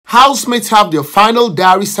Housemates have their final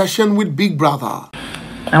diary session with Big Brother.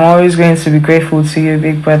 I'm always going to be grateful to you,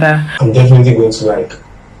 Big Brother. I'm definitely going to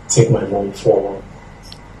take my mom for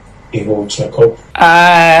a whole checkup.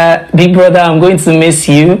 Big Brother, I'm going to miss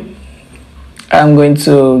you. I'm going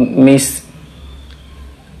to miss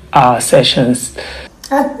our sessions.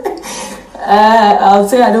 I'll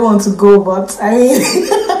say I don't want to go, but I mean,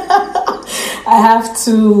 I have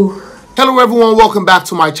to. Hello everyone, welcome back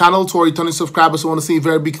to my channel. To our returning subscribers, I want to say a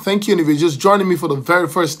very big thank you. And if you're just joining me for the very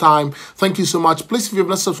first time, thank you so much. Please, if you have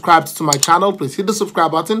not subscribed to my channel, please hit the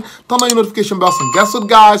subscribe button, turn on your notification bells, and guess what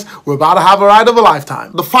guys, we're about to have a ride of a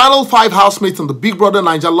lifetime. The final 5 housemates in the Big Brother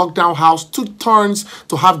Naija Lockdown house took turns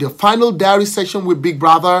to have their final diary session with Big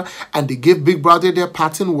Brother, and they gave Big Brother their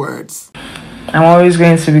parting words. I'm always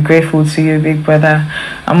going to be grateful to you, Big Brother.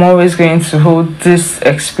 I'm always going to hold this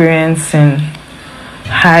experience in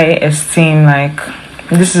high esteem.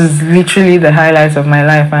 This is literally the highlight of my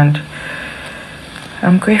life, and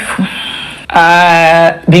I'm grateful.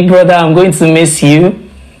 Big Brother, I'm going to miss you.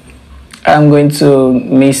 I'm going to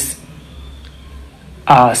miss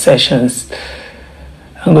our sessions.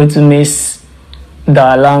 I'm going to miss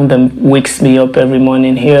the alarm that wakes me up every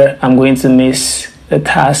morning here. I'm going to miss the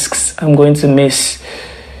tasks. I'm going to miss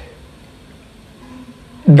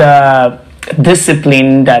the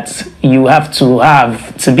discipline that you have to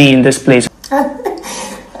be in this place.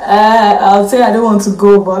 I'll say I don't want to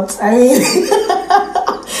go, but I mean,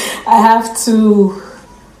 I have to.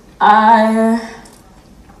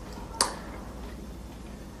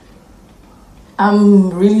 I'm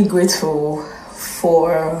really grateful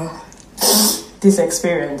for this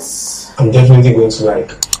experience. I'm definitely going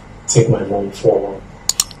to take my mom for a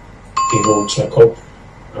whole checkup.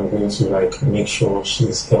 I'm going to make sure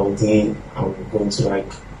she's healthy. I'm going to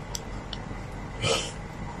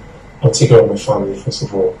I'll take care of my family first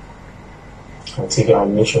of all. I'll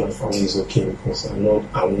make sure my family is okay, because I'm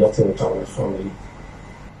nothing without my family.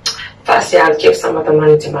 Firstly, I'd give some of the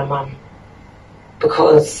money to my mom,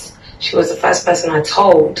 because she was the first person I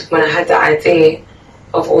told when I had the idea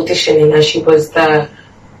of auditioning, and she was the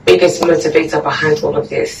biggest motivator behind all of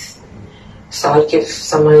this. So I'd give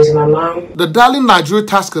some money to my mom. The Darling Nigeria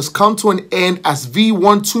task has come to an end, as VEE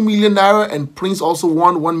won 2 million naira and Prince also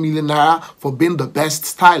won 1 million naira for being the best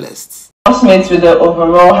stylists. Housemates with the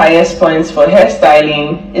overall highest points for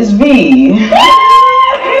hairstyling is VEE.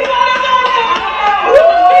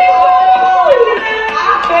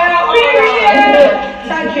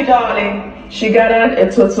 Thank you, darling. She gathered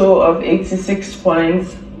a total of 86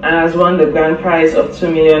 points and has won the grand prize of 2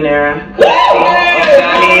 million naira.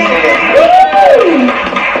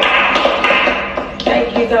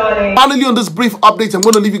 Thank you, darling. Finally, on this brief update, I'm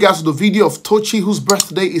going to leave you guys with a video of Tochi, whose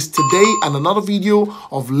birthday is today, and another video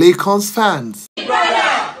of Lakon's fans. Big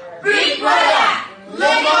Brother! Big Brother!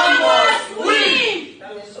 Lakon must win!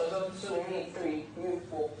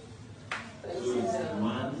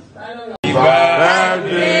 Happy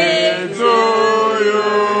birthday to you!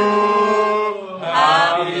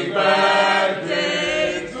 Happy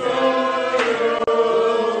birthday to you!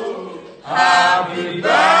 Happy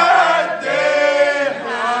birthday!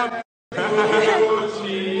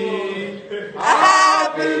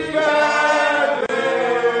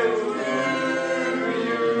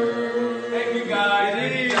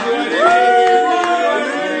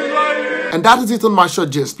 And that is it on my short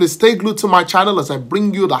gist. Please stay glued to my channel as I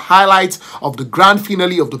bring you the highlights of the grand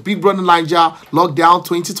finale of the Big Brother Naija Lockdown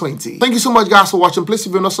 2020. Thank you so much guys for watching. Please,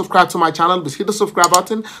 if you're not subscribed to my channel, please hit the subscribe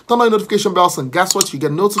button, turn on your notification bells, and guess what? You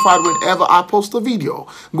get notified whenever I post a video.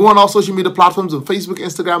 Go on all social media platforms on Facebook,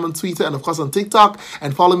 Instagram, and Twitter, and of course on TikTok,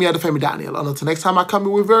 and follow me at the Femi Daniel. And until next time I come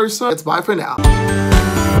your way very soon, it's bye for now.